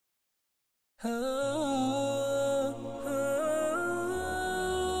You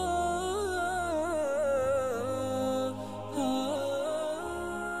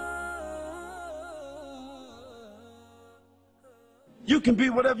can be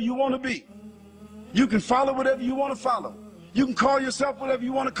whatever you want to be. You can follow whatever you want to follow. You can call yourself whatever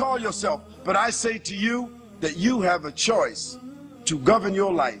you want to call yourself. But I say to you that you have a choice to govern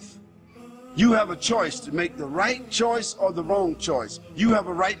your life. You have a choice to make the right choice or the wrong choice. You have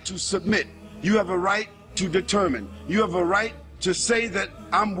a right to submit. You have a right to determine. You have a right to say that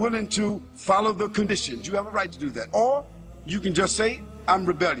I'm willing to follow the conditions. You have a right to do that. Or you can just say, I'm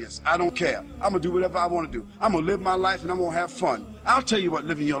rebellious. I don't care. I'm going to do whatever I want to do. I'm going to live my life and I'm going to have fun. I'll tell you what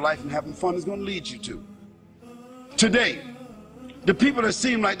living your life and having fun is going to lead you to. Today, the people that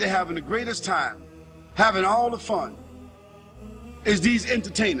seem like they're having the greatest time, having all the fun, is these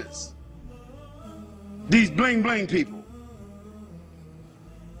entertainers. These bling bling people.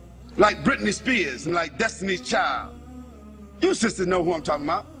 Like Britney Spears and like Destiny's Child. You sisters know who I'm talking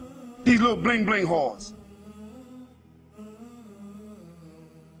about. These little bling bling whores.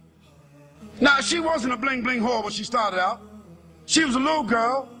 Now, she wasn't a bling bling whore when she started out. She was a little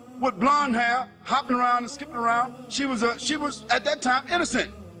girl with blonde hair, hopping around and skipping around. She was at that time innocent.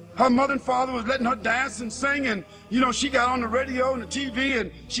 Her mother and father was letting her dance and sing, and you know, she got on the radio and the TV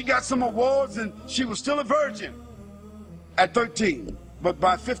and she got some awards, and she was still a virgin at 13. But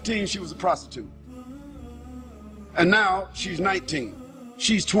by 15 she was a prostitute. And now she's 19.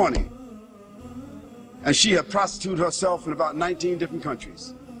 She's 20. And she had prostituted herself in about 19 different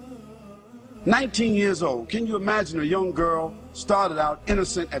countries. 19 years old. Can you imagine a young girl started out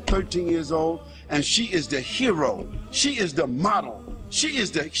innocent at 13 years old, and she is the hero. She is the model. She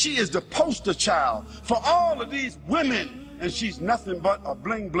is the poster child for all of these women, and she's nothing but a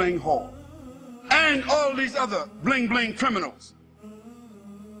bling bling whore. And all these other bling bling criminals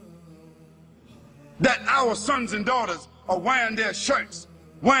that our sons and daughters are wearing their shirts,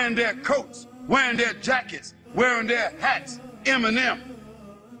 wearing their coats, wearing their jackets, wearing their hats, Eminem,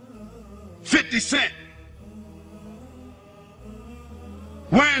 50 Cent,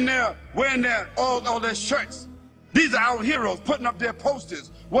 wearing all their shirts. These are our heroes, putting up their posters.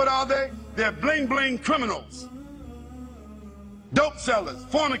 What are they? They're bling bling criminals, dope sellers,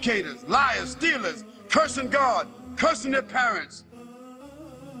 fornicators, liars, stealers, cursing God, cursing their parents,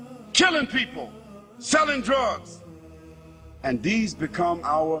 killing people, selling drugs. And these become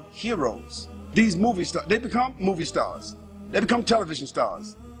our heroes. These movie stars, they become movie stars. They become television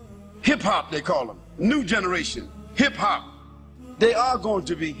stars. Hip-hop, they call them. New generation, hip-hop. They are going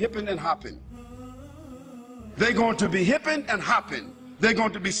to be hipping and hopping. They're going to be hipping and hopping. They're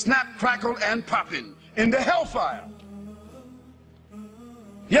going to be snap, crackle, and popping in the hellfire.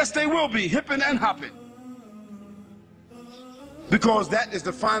 Yes, they will be hipping and hopping. Because that is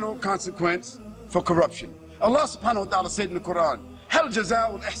the final consequence for corruption. Allah subhanahu wa ta'ala said in the Quran, Hal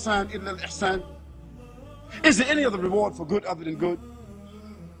jaza'ul ihsan illa al-ihsan. Is there any other reward for good other than good?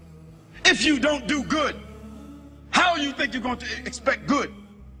 If you don't do good, how do you think you're going to expect good?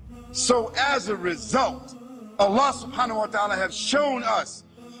 So as a result, Allah subhanahu wa ta'ala has shown us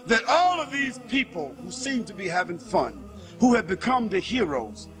that all of these people who seem to be having fun, who have become the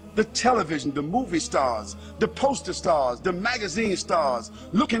heroes, the television, the movie stars, the poster stars, the magazine stars,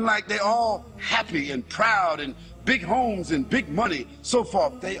 looking like they're all happy and proud and big homes and big money, so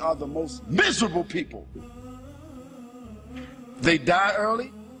forth, they are the most miserable people. They die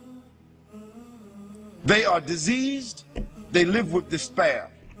early. They are diseased. They live with despair.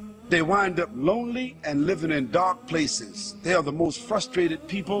 They wind up lonely and living in dark places. They are the most frustrated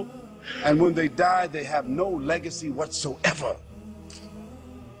people, and when they die, they have no legacy whatsoever.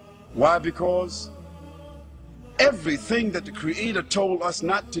 Why? Because everything that the Creator told us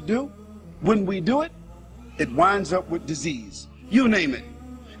not to do, when we do it, it winds up with disease. You name it.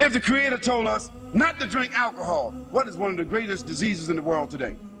 If the Creator told us not to drink alcohol, what is one of the greatest diseases in the world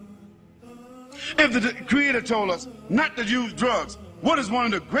today? If the Creator told us not to use drugs, what is one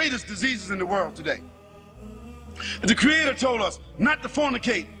of the greatest diseases in the world today? If the Creator told us not to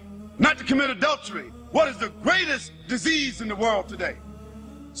fornicate, not to commit adultery, what is the greatest disease in the world today?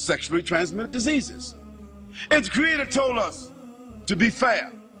 Sexually transmitted diseases. If the Creator told us to be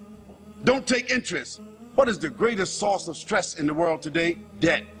fair, don't take interest, what is the greatest source of stress in the world today?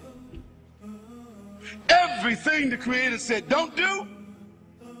 Debt. Everything the Creator said don't do,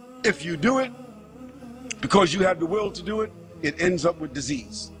 if you do it because you have the will to do it, it ends up with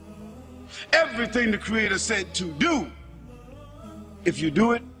disease. Everything the Creator said to do, if you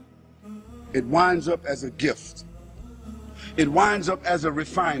do it, it winds up as a gift. It winds up as a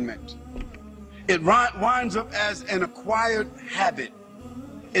refinement. It winds up as an acquired habit.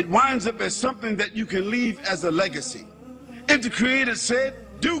 it winds up as something that you can leave as a legacy. If the Creator said,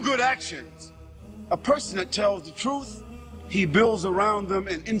 do good actions, a person that tells the truth, he builds around them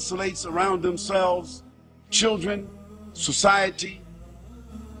and insulates around themselves children, society,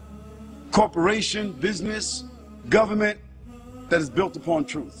 corporation, business, government that is built upon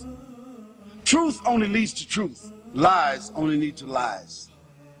truth. Truth only leads to truth. Lies only lead to lies.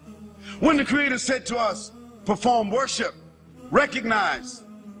 When the Creator said to us, perform worship, recognize,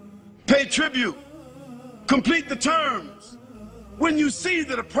 pay tribute, complete the terms. When you see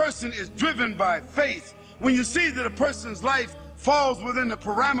that a person is driven by faith, when you see that a person's life falls within the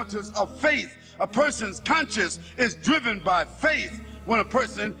parameters of faith, a person's conscience is driven by faith. When a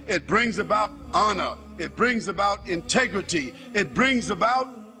person, it brings about honor, it brings about integrity, it brings about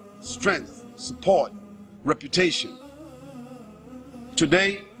strength, support, reputation.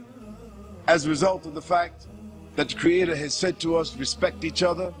 Today, as a result of the fact that the Creator has said to us, respect each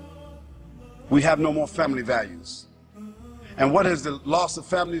other, we have no more family values. And what has the loss of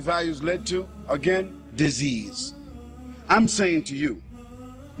family values led to? Again, disease. I'm saying to you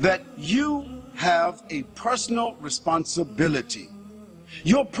that you have a personal responsibility.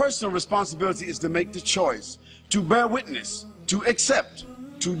 Your personal responsibility is to make the choice, to bear witness, to accept,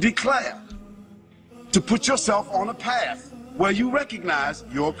 to declare, to put yourself on a path where you recognize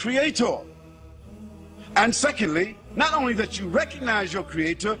your Creator. And secondly, not only that you recognize your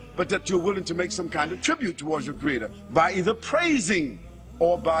Creator, but that you're willing to make some kind of tribute towards your Creator by either praising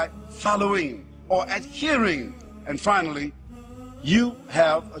or by following or adhering. And finally, you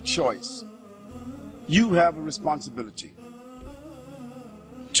have a choice. You have a responsibility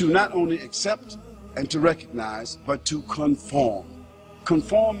to not only accept and to recognize, but to conform.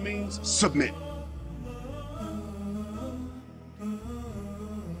 Conform means submit.